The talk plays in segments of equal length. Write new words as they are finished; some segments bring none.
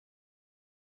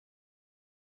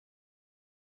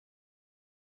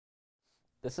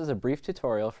This is a brief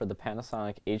tutorial for the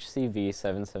Panasonic HC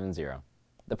V770.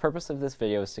 The purpose of this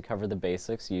video is to cover the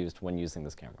basics used when using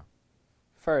this camera.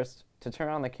 First, to turn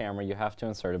on the camera, you have to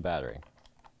insert a battery.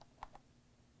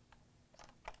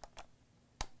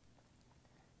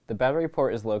 The battery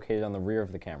port is located on the rear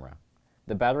of the camera.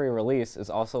 The battery release is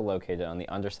also located on the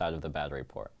underside of the battery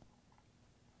port.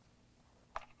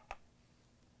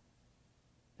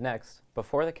 Next,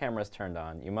 before the camera is turned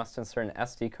on, you must insert an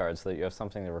SD card so that you have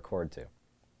something to record to.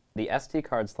 The SD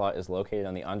card slot is located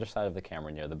on the underside of the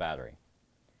camera near the battery.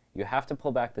 You have to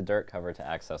pull back the dirt cover to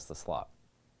access the slot.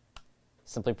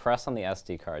 Simply press on the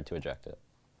SD card to eject it.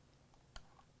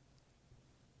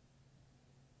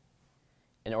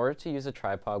 In order to use a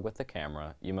tripod with the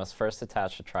camera, you must first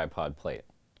attach the tripod plate.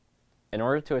 In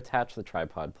order to attach the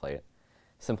tripod plate,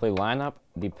 simply line up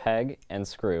the peg and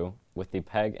screw with the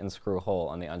peg and screw hole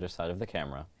on the underside of the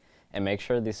camera, and make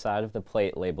sure the side of the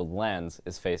plate labeled lens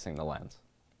is facing the lens.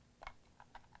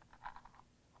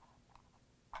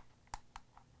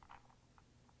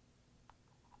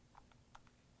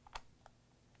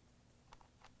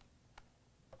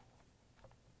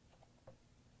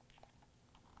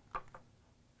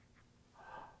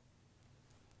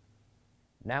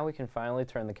 Now we can finally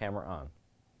turn the camera on.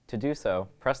 To do so,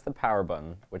 press the power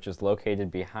button, which is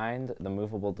located behind the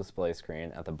movable display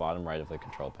screen at the bottom right of the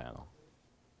control panel.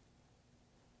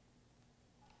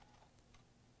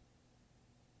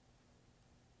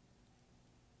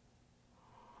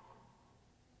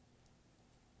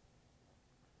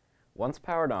 Once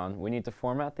powered on, we need to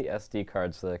format the SD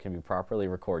card so that it can be properly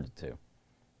recorded to.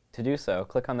 To do so,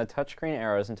 click on the touchscreen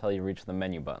arrows until you reach the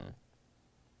menu button.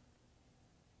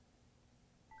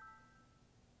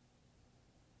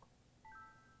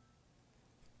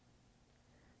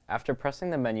 After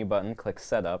pressing the menu button, click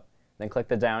Setup, then click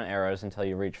the down arrows until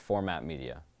you reach Format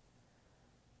Media.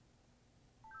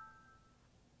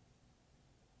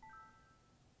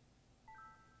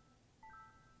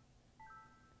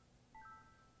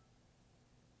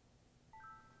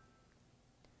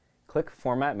 Click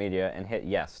Format Media and hit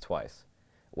Yes twice.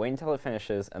 Wait until it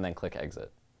finishes and then click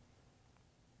Exit.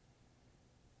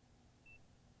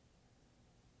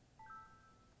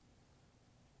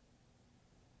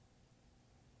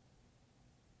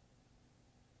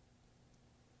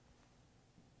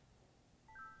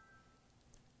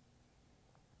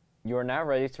 You are now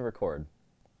ready to record.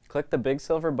 Click the big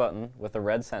silver button with the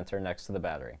red center next to the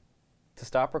battery. To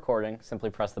stop recording, simply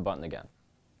press the button again.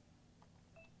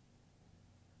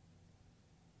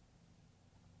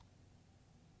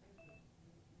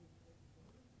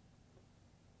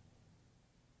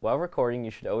 While recording,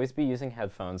 you should always be using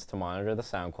headphones to monitor the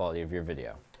sound quality of your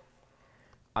video.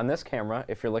 On this camera,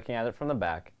 if you're looking at it from the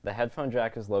back, the headphone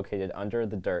jack is located under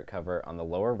the dirt cover on the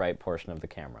lower right portion of the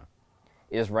camera.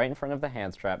 It is right in front of the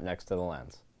hand strap next to the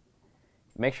lens.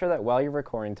 Make sure that while you're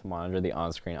recording to monitor the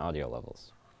on-screen audio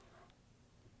levels.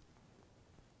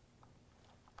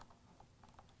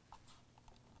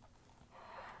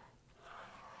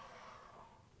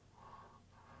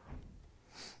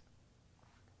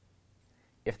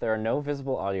 If there are no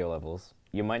visible audio levels,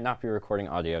 you might not be recording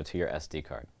audio to your SD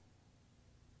card.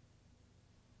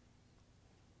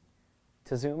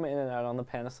 To zoom in and out on the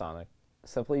Panasonic,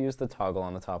 simply use the toggle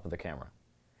on the top of the camera.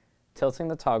 Tilting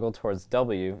the toggle towards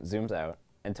W zooms out,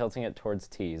 and tilting it towards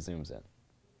T zooms in.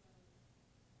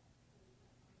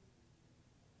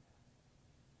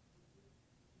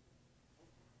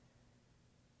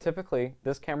 Typically,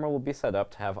 this camera will be set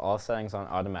up to have all settings on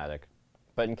automatic,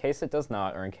 but in case it does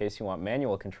not, or in case you want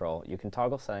manual control, you can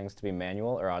toggle settings to be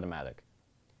manual or automatic.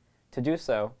 To do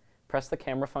so, press the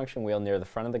camera function wheel near the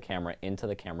front of the camera into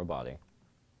the camera body.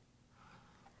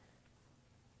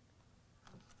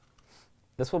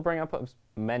 This will bring up a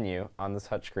menu on the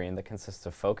touchscreen that consists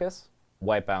of focus,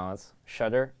 white balance,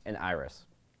 shutter, and iris.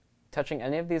 Touching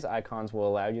any of these icons will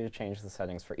allow you to change the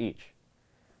settings for each.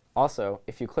 Also,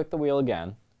 if you click the wheel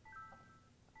again,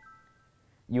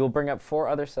 you will bring up 4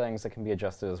 other settings that can be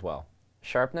adjusted as well: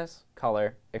 sharpness,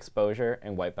 color, exposure,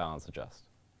 and white balance adjust.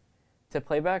 To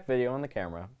play back video on the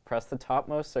camera, press the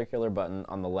topmost circular button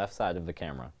on the left side of the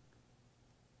camera.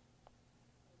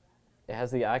 It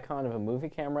has the icon of a movie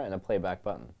camera and a playback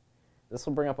button. This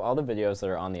will bring up all the videos that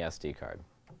are on the SD card.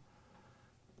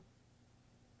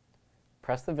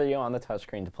 Press the video on the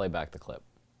touchscreen to play back the clip.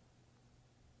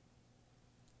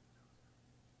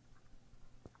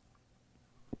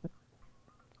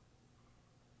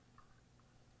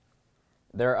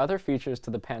 There are other features to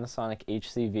the Panasonic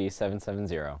HC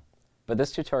V770, but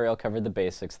this tutorial covered the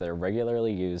basics that are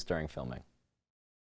regularly used during filming.